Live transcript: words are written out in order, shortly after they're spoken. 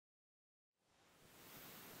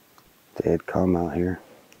Dead calm out here,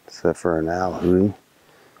 except for an owl hooting.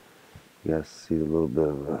 You guys see a little bit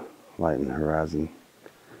of a light in the horizon.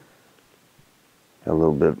 Got a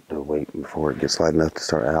little bit to wait before it gets light enough to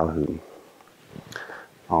start owl hooting.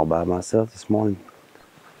 All by myself this morning.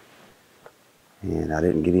 And I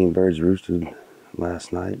didn't get any birds roosted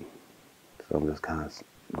last night, so I'm just kind of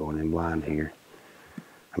going in blind here.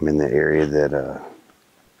 I'm in the area that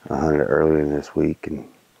I hunted earlier this week, and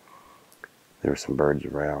there were some birds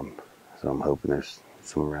around, so I'm hoping there's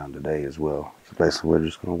some around today as well. So basically we're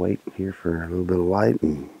just going to wait here for a little bit of light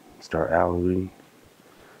and start owl hooting,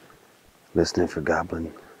 listening for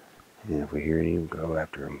gobbling, and if we hear any, we'll go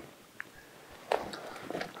after them.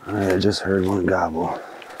 Alright, I just heard one gobble.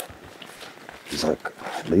 It's like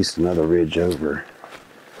at least another ridge over,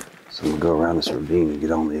 so I'm going to go around this ravine and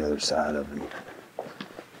get on the other side of it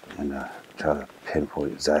and try to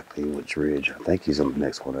pinpoint exactly which ridge. I think he's on the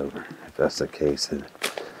next one over. If that's the case, then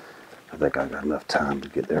I think I got enough time to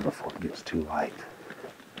get there before it gets too light.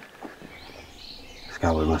 This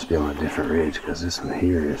gobbler must be on a different ridge, because this one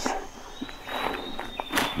here is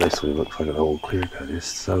basically looks like an old clear cut. It's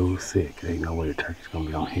so thick, there ain't no way the turkey's gonna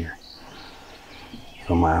be on here.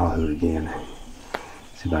 So my owl hoot again.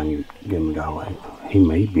 See if I can get him to go. He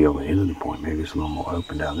may be on the end of the point. Maybe it's a little more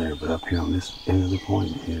open down there, but up here on this end of the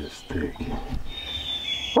point, it is thick.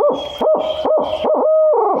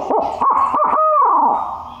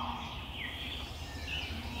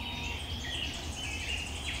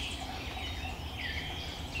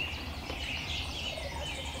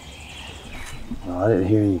 Well, I didn't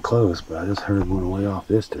hear any close, but I just heard one way off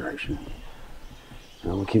this direction.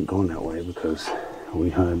 I'm gonna keep going that way because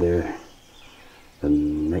we hunted there the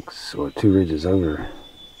next or 2 ridges over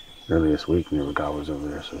earlier this week, and there were gobblers over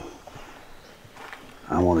there, so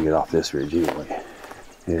I want to get off this ridge anyway.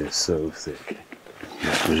 It is so thick.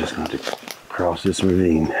 We're just going to have to cross this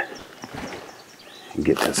ravine and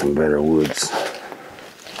get to some better woods.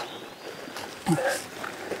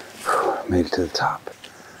 Made it to the top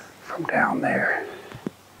from down there.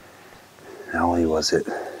 Not only was it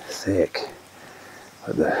thick,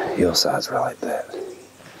 but the hillsides were like that,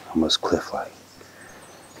 almost cliff-like.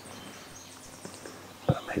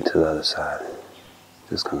 But I made it to the other side.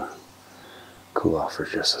 Just gonna cool off for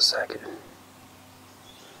just a second.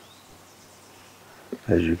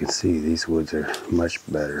 As you can see, these woods are much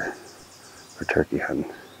better for turkey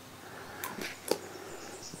hunting.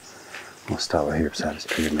 I'm gonna stop right here beside this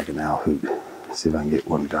tree and make an owl hoot. See if I can get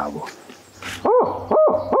one gobble.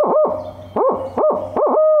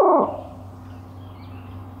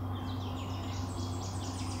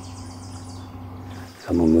 So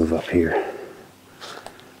I'm gonna move up here,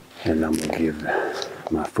 and I'm gonna give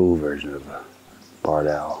my full version of a barred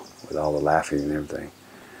owl with all the laughing and everything.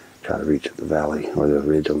 Try to reach the valley, or the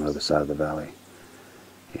ridge on the other side of the valley,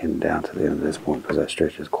 and down to the end of this point, because that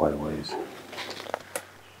stretches quite a ways.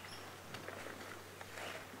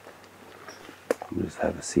 I'm just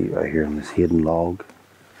have a seat right here on this hidden log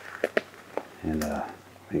and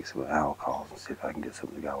make some owl calls and see if I can get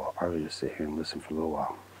something to go. I'll probably just sit here and listen for a little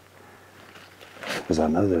while, because I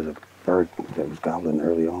know there's a bird that was gobbling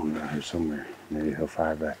early on around here somewhere. Maybe he'll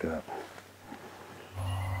fire back up.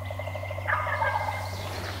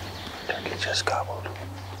 Turkey just gobbled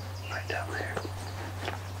right down there.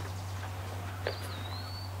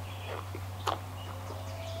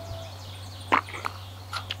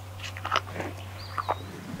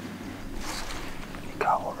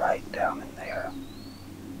 Gobble right down in there.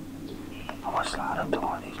 I'm gonna slide up to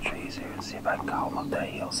one of these trees here and see if I can call him up that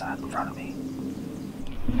hillside in front of me.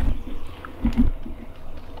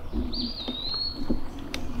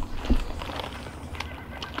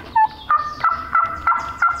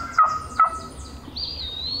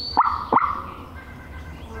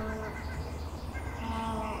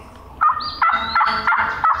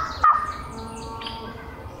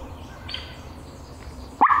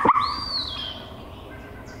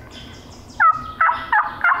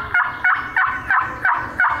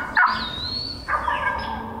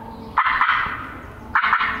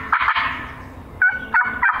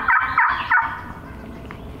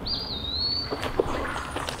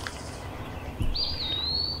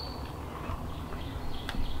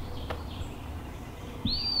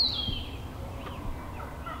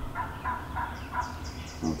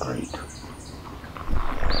 Oh, great.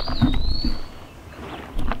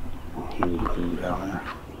 He would glue down there.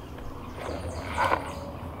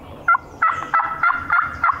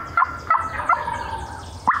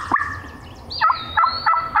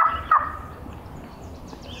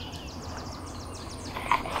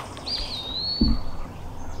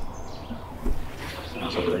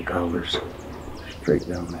 Sounds like they gobblers straight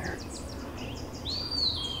down there.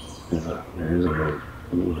 There's a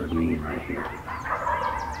little green right here.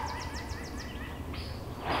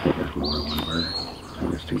 I think there's more than one bird. I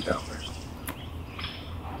think there's 2 gobblers.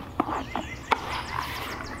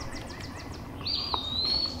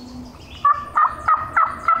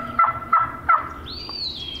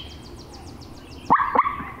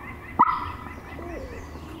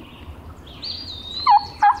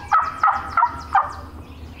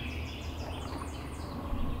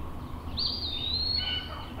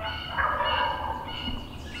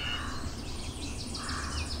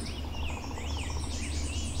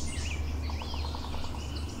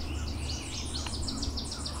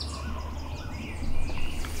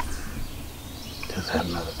 Just had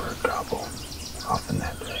another bird gobble off in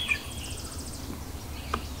that direction.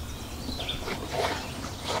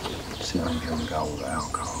 See if I can get him gobble the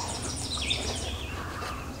alcohol.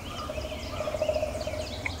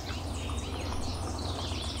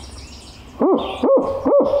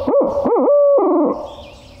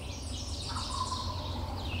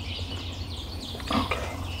 Okay.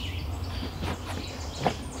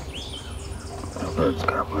 That bird's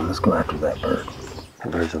gobbling. Let's go after that bird.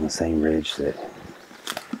 That bird's on the same ridge that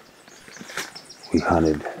we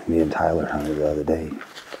hunted, me and Tyler hunted the other day.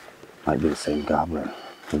 Might be the same gobbler.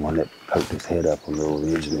 The one that poked his head up on the little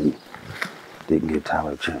ridge and then didn't give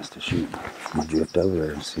Tyler a chance to shoot. I'm gonna drift over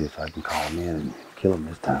there and see if I can call him in and kill him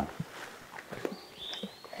this time.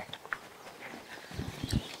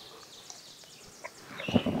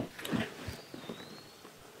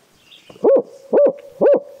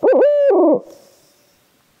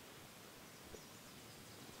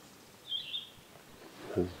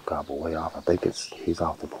 Gobble way off. I think he's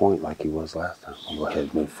off the point like he was last time. I'll go ahead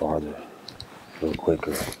and move farther, a little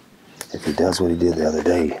quicker. If he does what he did the other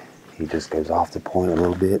day, he just goes off the point a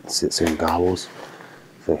little bit, sits there and gobbles.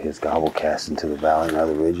 So his gobble casts into the valley and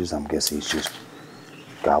other ridges. I'm guessing he's just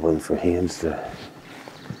gobbling for hens to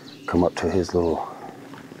come up to his little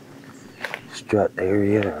strut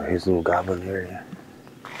area or his little gobbling area.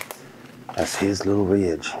 That's his little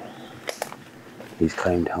ridge. He's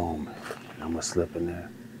claimed home. I'm gonna slip in there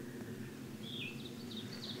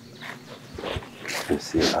and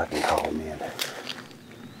see if I can call him in.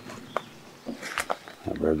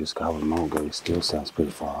 That bird just gobbled a moment ago. He still sounds pretty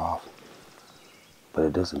far off, but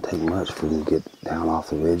it doesn't take much for him to get down off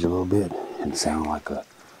the ridge a little bit and sound like a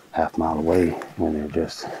half-mile away when they're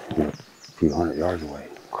just a few hundred yards away.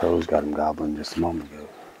 Crows got him gobbling just a moment ago.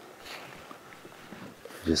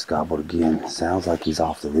 Just gobbled again. Sounds like he's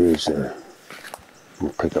off the ridge there. I'm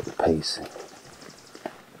gonna pick up the pace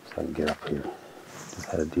so I can get up here. Just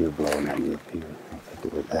had a deer blowing at me up here. I think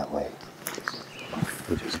it went that way,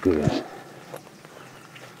 which is good.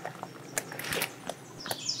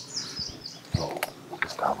 Oh,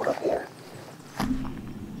 just gobbled up here.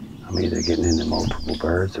 I'm either getting into multiple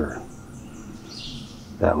birds or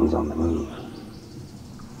that one's on the move.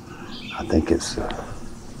 I think it's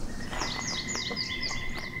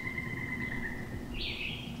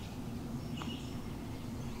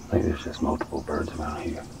I think there's just multiple birds around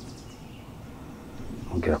here.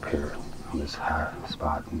 I'll get up here on this high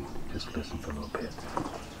spot and just listen for a little bit.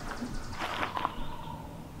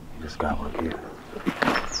 Just gobble here.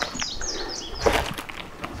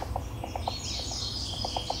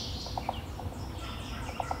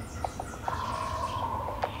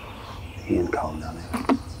 He ain't calling down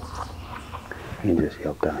there. He just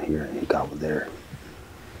yelped down here and he gobbled there.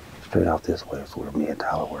 Straight off this way is where me and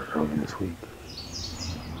Tyler were earlier this week.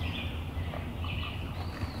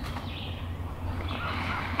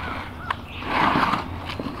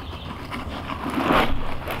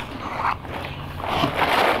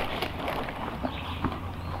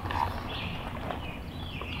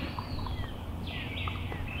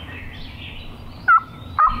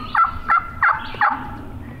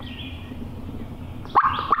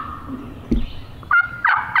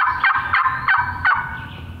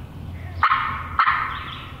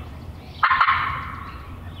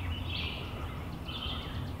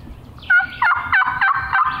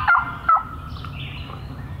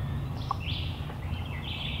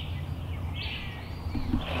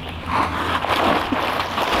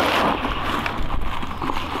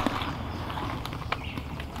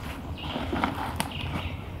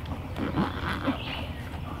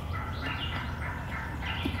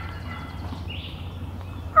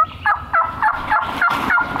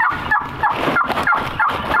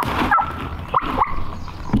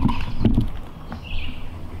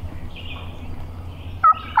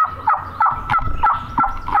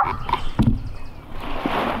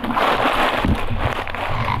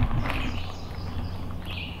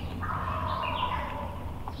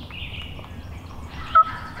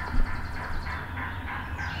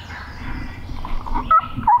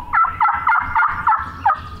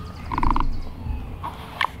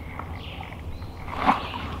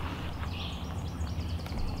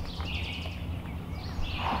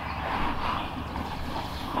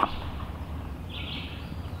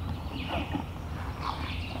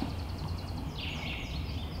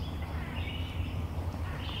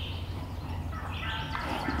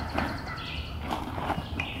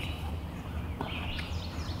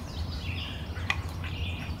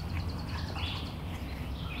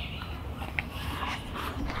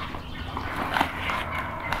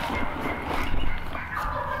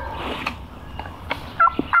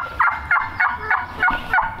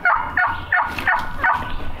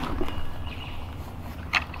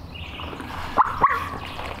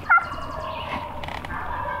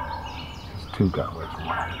 2 gobblers.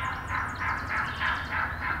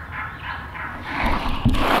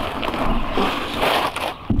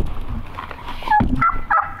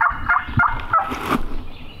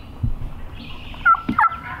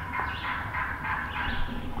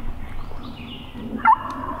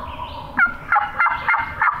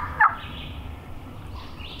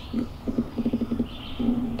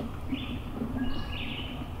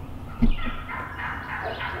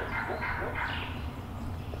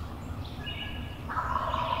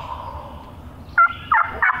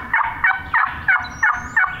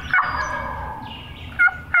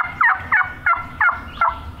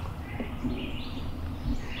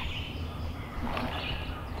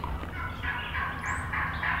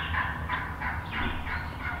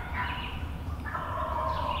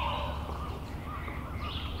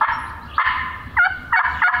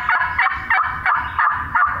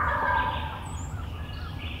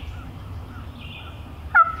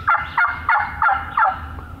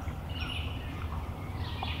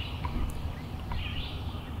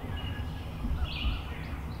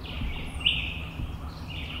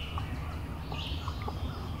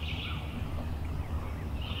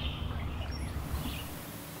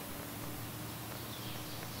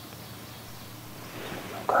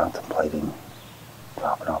 Contemplating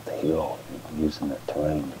dropping off the hill and using the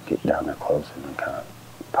terrain to get down there closer and kind of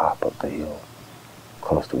pop up the hill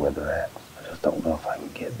close to where they're at. I just don't know if I can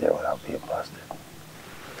get there without being busted.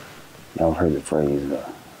 Y'all heard the phrase,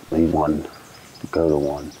 leave one to go to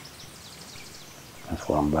one. That's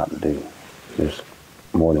what I'm about to do. There's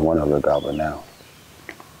more than one other gobbler now.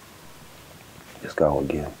 Just go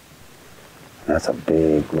again. And that's a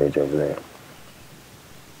big ridge over there.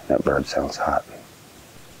 That bird sounds hot.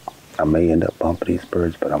 I may end up bumping these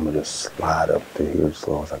birds, but I'm going to just slide up through here as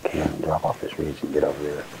slow as I can and drop off this ridge and get over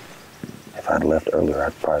there. If I'd left earlier,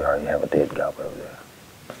 I'd probably already have a dead gobbler over there.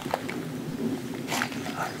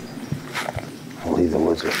 I believe the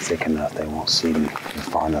woods are thick enough they won't see me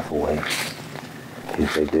far enough away.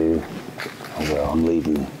 If they do, oh well, I'm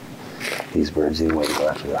leaving these birds anyway to go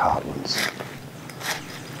after the hot ones.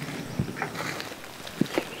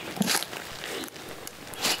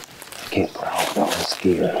 I can't growl without this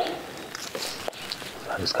gear.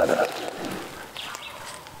 I just gotta.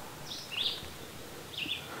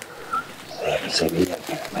 They haven't seen me yet,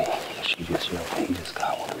 apparently. She just yelled, he just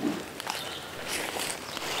got one.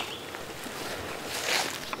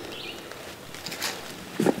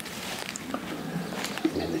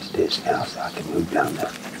 I'm in this ditch now, so I can move down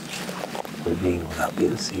the ravine without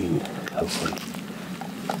being seen, hopefully.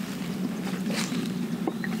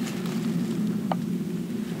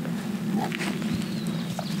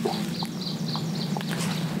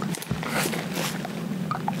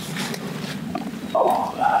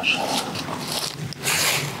 Oh gosh.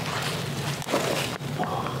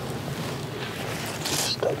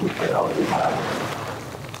 Stuck me barrel in my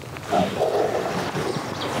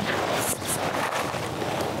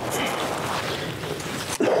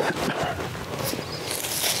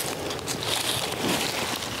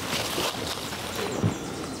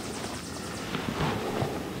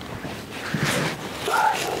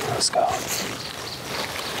Alright, let's go.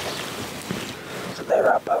 So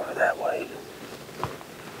they're up over that way.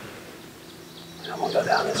 I'm gonna go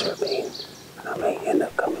down this ravine, and I may end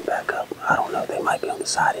up coming back up. I don't know, they might be on the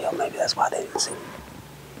side hill. Maybe that's why they didn't see me.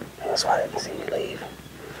 Maybe that's why they didn't see me leave.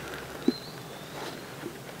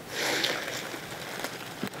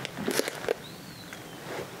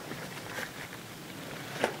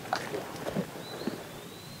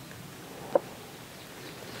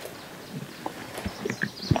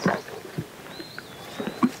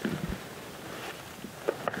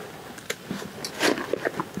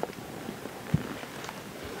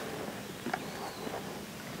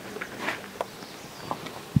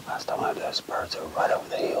 Last time I those birds are right over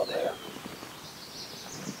the hill there.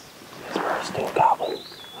 This bird's still gobbling.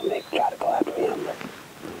 I may try to go after him, but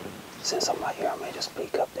since I'm not here, I may just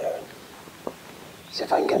peek up there and see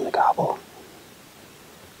if I can get him to gobble.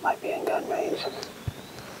 Might be in gun range.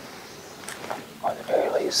 Or at the very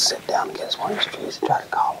least, sit down against one of these trees and try to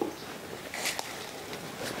call him.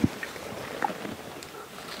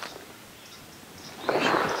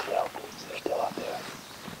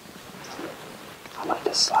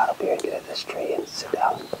 Slide up here and get at this tree and sit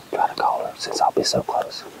down and try to call her since I'll be so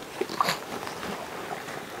close.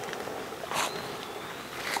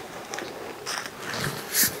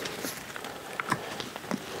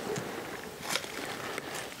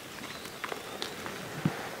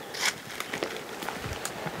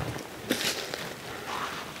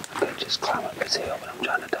 I could just climb up this hill, but I'm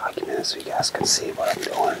trying to document it so you guys can see what I'm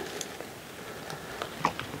doing.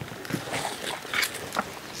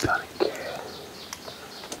 Trying to care.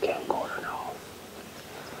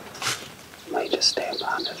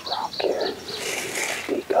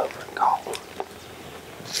 over and call.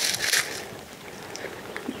 It's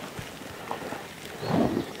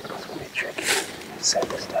gonna be tricky. Let's set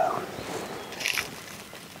this down.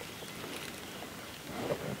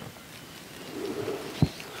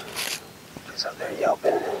 He's up there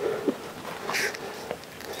yelping.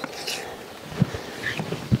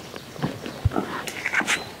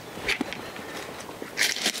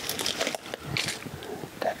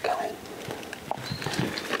 That kind.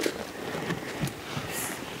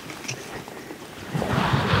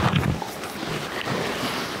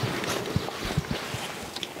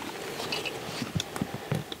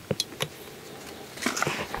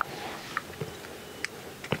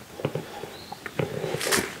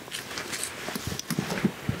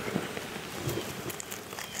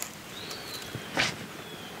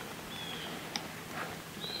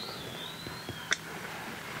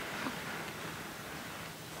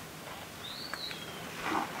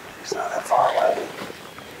 It's not that far away.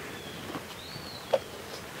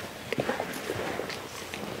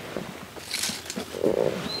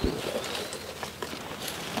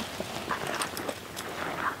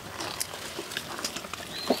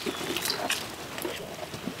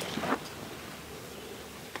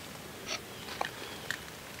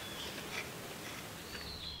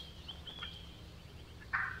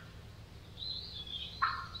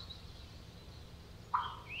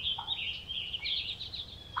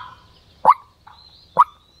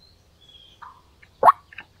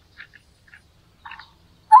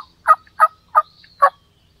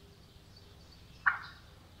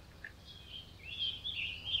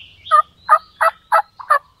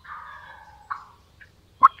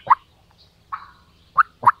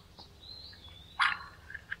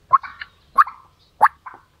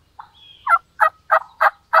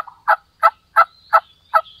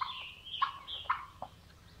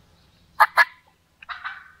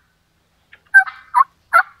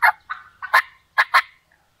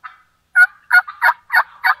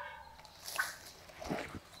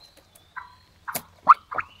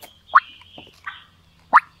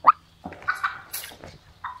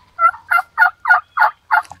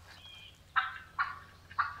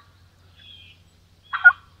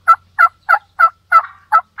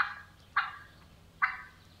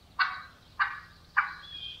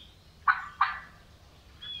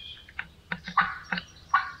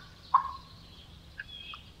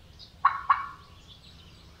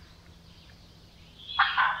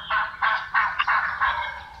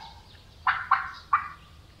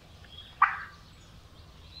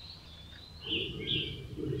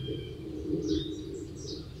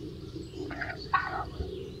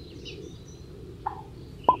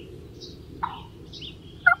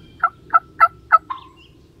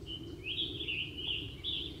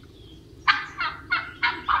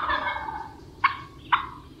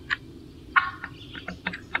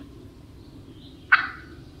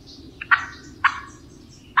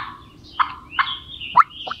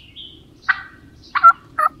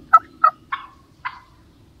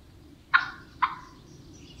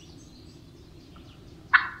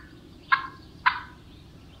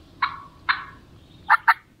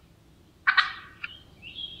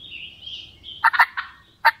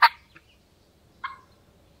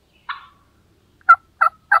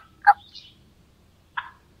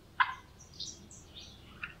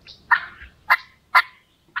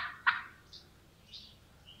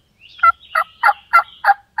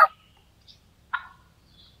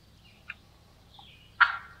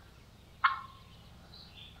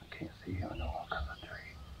 Can't see him no one cover the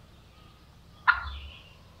tree.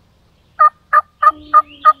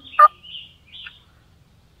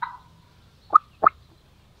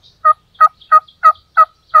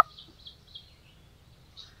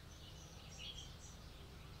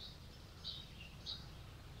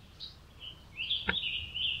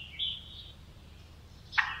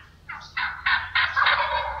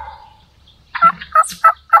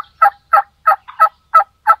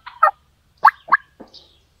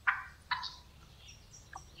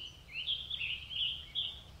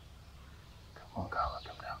 Come on, Gobbler,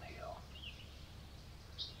 come down the hill.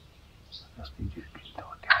 I just need you to get into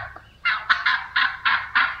a gap.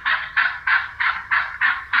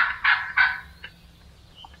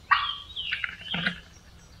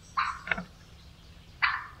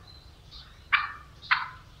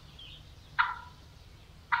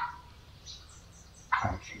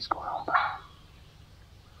 Alright, she's going on by.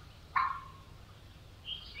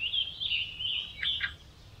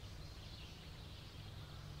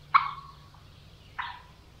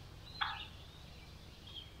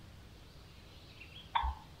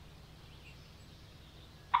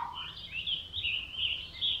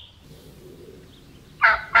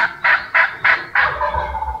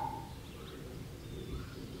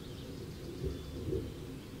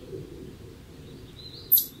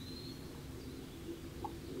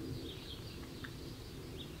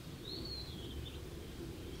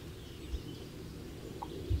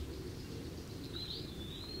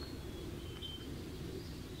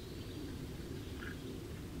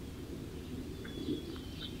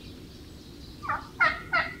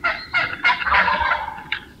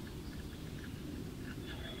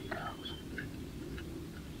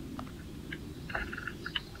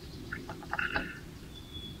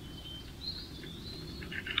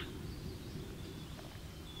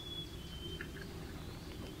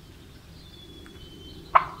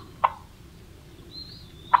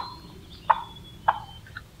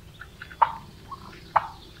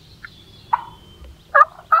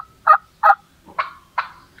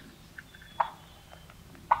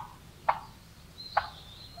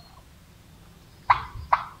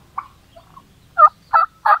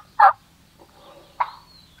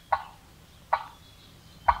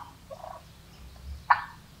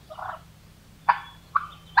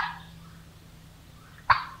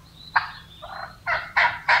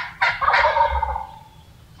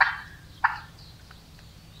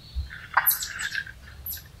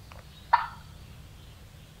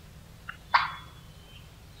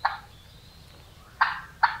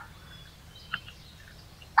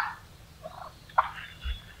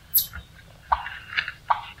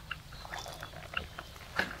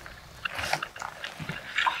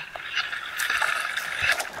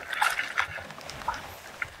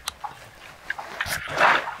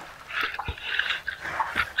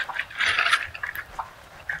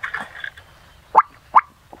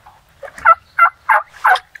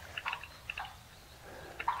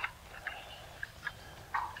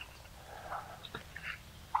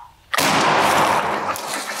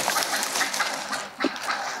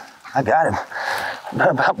 I got him. I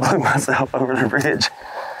about blew myself over the ridge.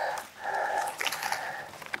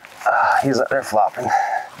 He's up there flopping.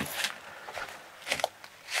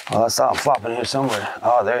 Well, I saw him flopping here somewhere.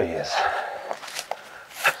 Oh, there he is.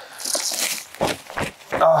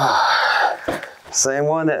 Oh, same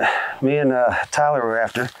one that me and Tyler were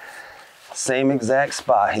after. Same exact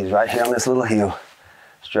spot. He's right here on this little hill,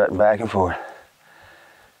 strutting back and forth.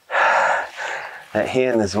 That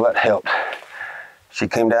hen is what helped. She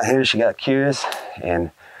came down here, she got curious,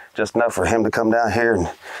 and just enough for him to come down here and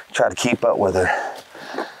try to keep up with her.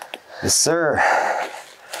 Yes, sir.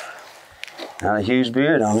 Not a huge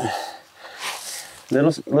beard on her.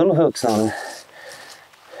 Little hooks on him.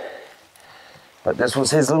 But this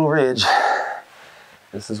was his little ridge.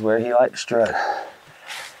 This is where he liked to strut.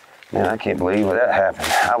 Man, I can't believe that happened.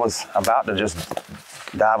 I was about to just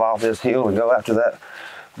dive off this hill and go after that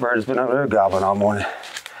bird that's been over there gobbling all morning.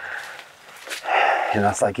 And I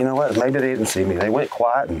was like, you know what, maybe they didn't see me. They went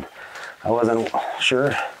quiet and I wasn't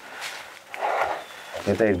sure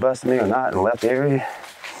if they'd busted me or not and left the area.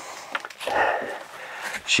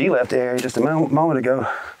 She left the area just a moment ago.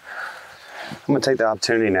 I'm gonna take the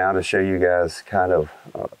opportunity now to show you guys kind of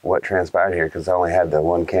what transpired here, because I only had the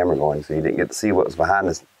one camera going, so you didn't get to see what was behind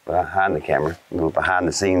the camera, a little behind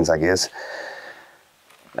the scenes, I guess.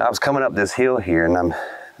 I was coming up this hill here, and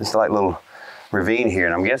it's like a little ravine here,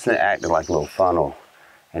 and I'm guessing it acted like a little funnel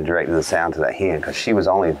and directed the sound to that hen, because she was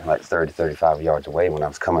only like 30, 35 yards away when I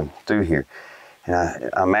was coming through here. And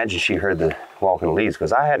I imagine she heard the walking leads,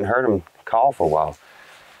 because I hadn't heard them call for a while.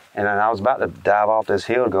 And I was about to dive off this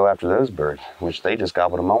hill to go after those birds, which they just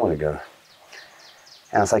gobbled a moment ago.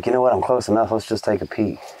 And I was like, you know what, I'm close enough, let's just take a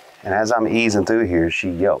peek. And as I'm easing through here, she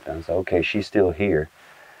yelped. And I said, okay, she's still here.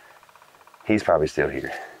 He's probably still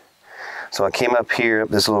here. So I came up here, up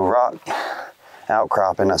this little rock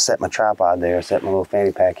outcropping. I set my tripod there, set my little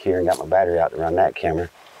fanny pack here, and got my battery out to run that camera.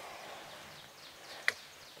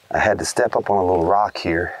 I had to step up on a little rock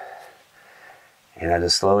here, and I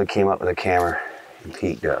just slowly came up with the camera and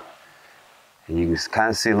peeked up. And you can kind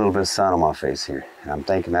of see a little bit of sun on my face here. And I'm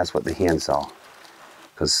thinking that's what the hen saw.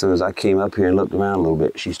 Because as soon as I came up here and looked around a little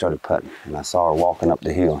bit, she started putting. And I saw her walking up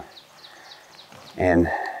the hill.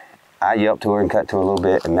 And I yelped to her and cut to her a little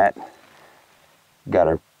bit, and that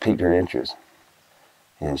piqued her interest.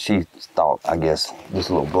 And she thought, I guess,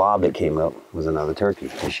 this little blob that came up was another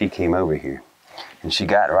turkey. And she came over here. And she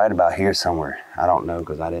got right about here somewhere. I don't know,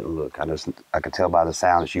 because I didn't look. I could tell by the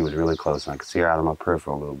sound that she was really close, and I could see her out of my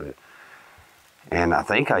peripheral a little bit. And I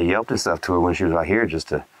think I yelped and stuff to her when she was right here, just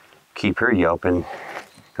to keep her yelping,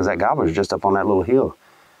 because that gobbler was just up on that little hill,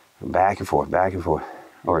 back and forth,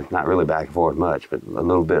 or not really back and forth much, but a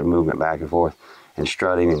little bit of movement back and forth, and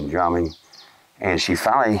strutting and drumming. And she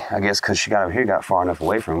finally, I guess because she got over here, got far enough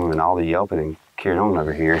away from him, and all the yelping and carrying on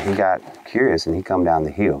over here, he got curious and he come down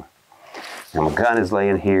the hill. Now my gun is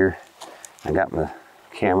laying here. I got my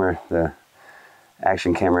camera, the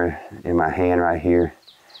action camera in my hand right here.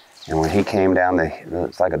 And when he came down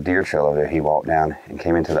it's like a deer trail over there, he walked down and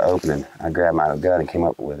came into the opening. I grabbed my gun and came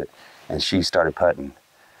up with it, and she started putting.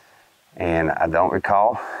 And I don't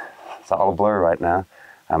recall, it's all a blur right now.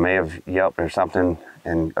 I may have yelped or something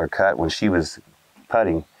or cut when she was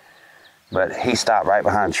putting, but he stopped right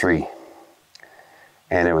behind a tree.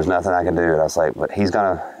 And there was nothing I could do. I was like, but he's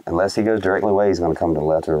gonna, unless he goes directly away, he's gonna come to the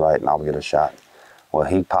left or the right, and I'll get a shot. Well,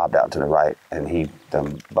 he popped out to the right, and he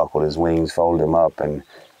buckled his wings, folded them up, and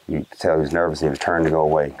you could tell he was nervous. He was turned to go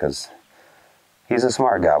away, because he's a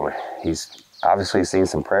smart gobbler. He's obviously seen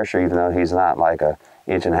some pressure, even though he's not like a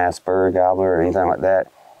 1.5-inch spur gobbler or anything like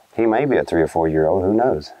that. He may be a 3 or 4 year old, who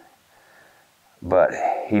knows? But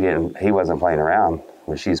he wasn't playing around.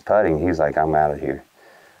 When she's putting, he's like, I'm out of here.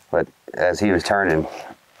 But as he was turning,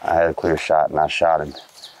 I had a clear shot, and I shot him.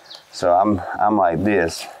 So I'm like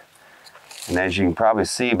this, and as you can probably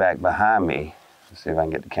see back behind me, let's see if I can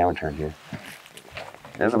get the camera turned here.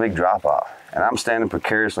 There's a big drop off, and I'm standing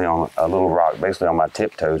precariously on a little rock, basically on my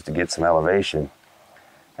tiptoes to get some elevation.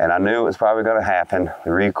 And I knew it was probably going to happen.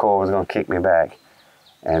 The recoil was going to kick me back.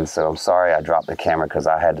 And so I'm sorry I dropped the camera, because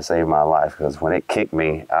I had to save my life, because when it kicked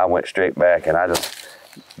me, I went straight back, and I just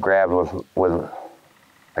grabbed with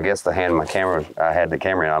I guess the hand of my camera, I had the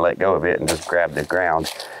camera and I let go of it and just grabbed the ground.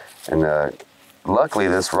 And luckily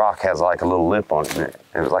this rock has like a little lip on it.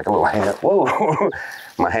 It was like a little hand, whoa,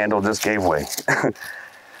 my handle just gave way.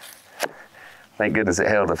 Thank goodness it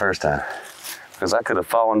held the first time, because I could have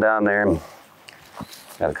fallen down there and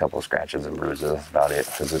got a couple of scratches and bruises. That's about it,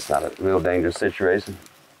 because it's not a real dangerous situation.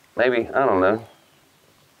 Maybe, I don't know,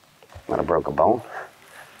 might have broke a bone.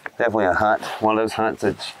 Definitely a hunt, one of those hunts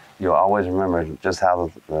that you'll always remember just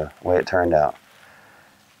how the way it turned out.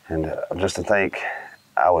 And just to think,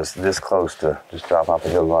 I was this close to just drop off a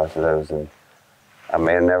hill life of those, and I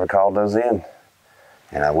may have never called those in,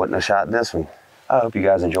 and I wouldn't have shot this one. I hope you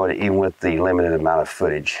guys enjoyed it, even with the limited amount of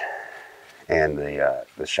footage, and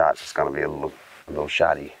the shots is going to be a little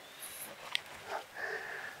shoddy.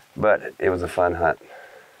 But it was a fun hunt.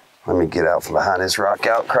 Let me get out from behind this rock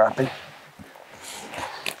outcropping,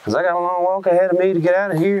 because I got a long walk ahead of me to get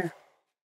out of here.